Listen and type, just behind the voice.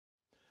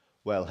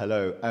Well,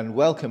 hello, and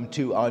welcome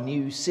to our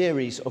new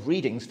series of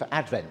readings for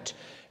Advent.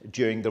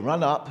 During the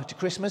run-up to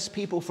Christmas,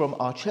 people from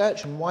our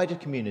church and wider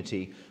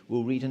community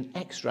will read an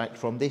extract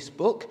from this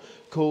book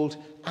called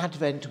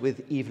Advent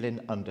with Evelyn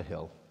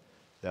Underhill.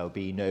 There'll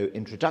be no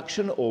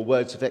introduction or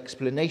words of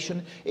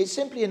explanation. It's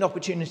simply an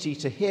opportunity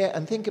to hear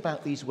and think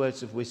about these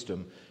words of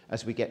wisdom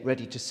as we get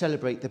ready to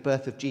celebrate the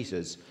birth of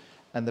Jesus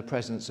and the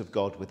presence of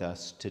God with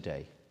us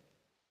today.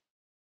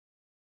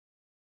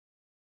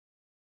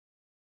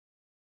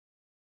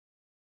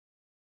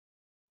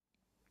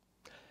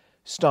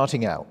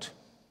 Starting out.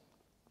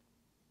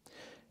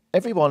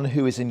 Everyone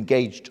who is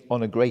engaged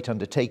on a great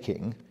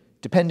undertaking,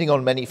 depending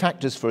on many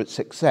factors for its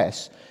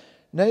success,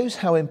 knows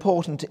how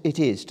important it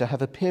is to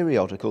have a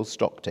periodical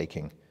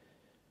stock-taking.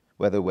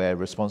 Whether we're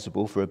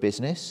responsible for a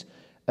business,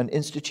 an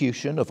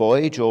institution, a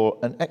voyage, or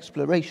an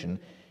exploration,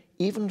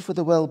 even for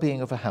the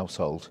well-being of a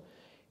household,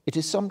 it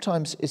is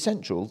sometimes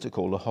essential to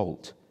call a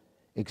halt,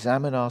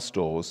 examine our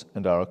stores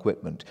and our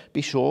equipment,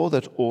 be sure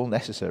that all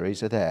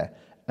necessaries are there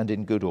and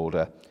in good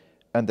order,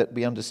 and that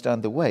we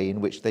understand the way in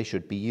which they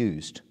should be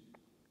used.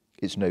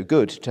 It's no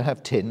good to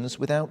have tins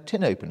without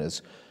tin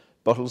openers,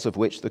 bottles of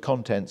which the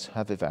contents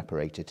have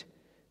evaporated,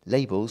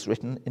 labels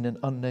written in an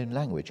unknown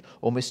language,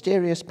 or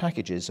mysterious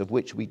packages of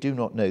which we do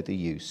not know the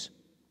use.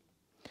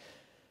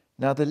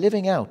 Now, the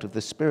living out of the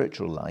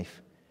spiritual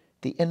life,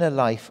 the inner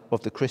life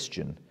of the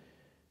Christian,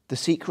 the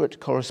secret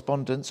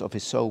correspondence of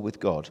his soul with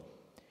God,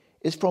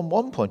 is from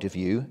one point of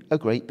view a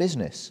great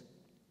business.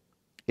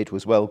 It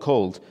was well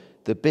called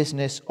the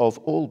business of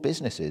all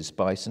businesses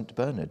by St.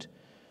 Bernard,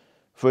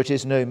 for it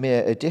is no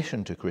mere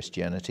addition to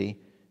Christianity,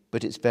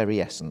 but its very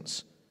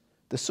essence,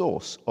 the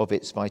source of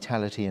its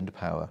vitality and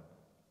power.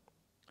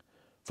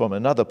 From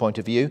another point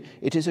of view,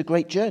 it is a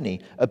great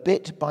journey, a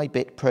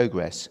bit-by-bit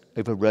progress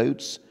over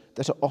roads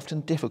that are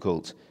often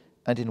difficult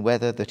and in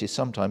weather that is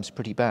sometimes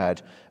pretty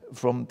bad,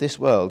 from this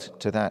world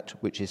to that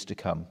which is to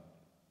come.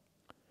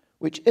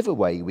 Whichever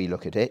way we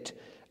look at it,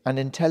 an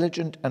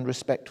intelligent and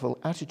respectful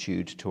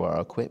attitude to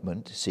our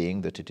equipment, seeing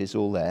that it is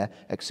all there,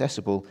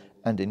 accessible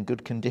and in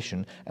good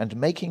condition, and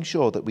making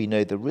sure that we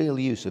know the real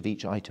use of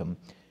each item,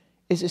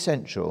 is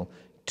essential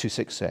to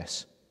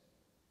success.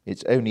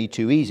 It's only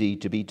too easy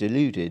to be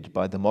deluded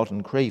by the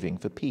modern craving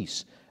for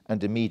peace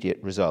and immediate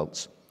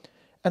results,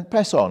 and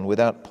press on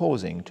without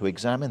pausing to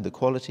examine the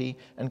quality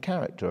and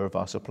character of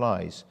our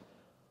supplies,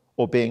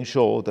 or being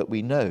sure that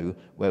we know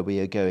where we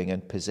are going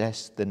and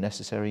possess the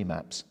necessary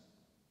maps.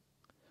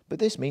 But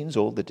this means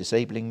all the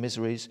disabling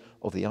miseries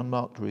of the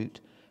unmarked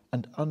route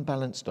and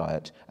unbalanced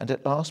diet, and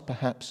at last,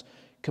 perhaps,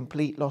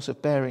 complete loss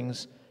of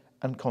bearings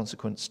and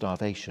consequent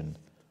starvation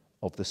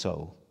of the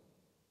soul.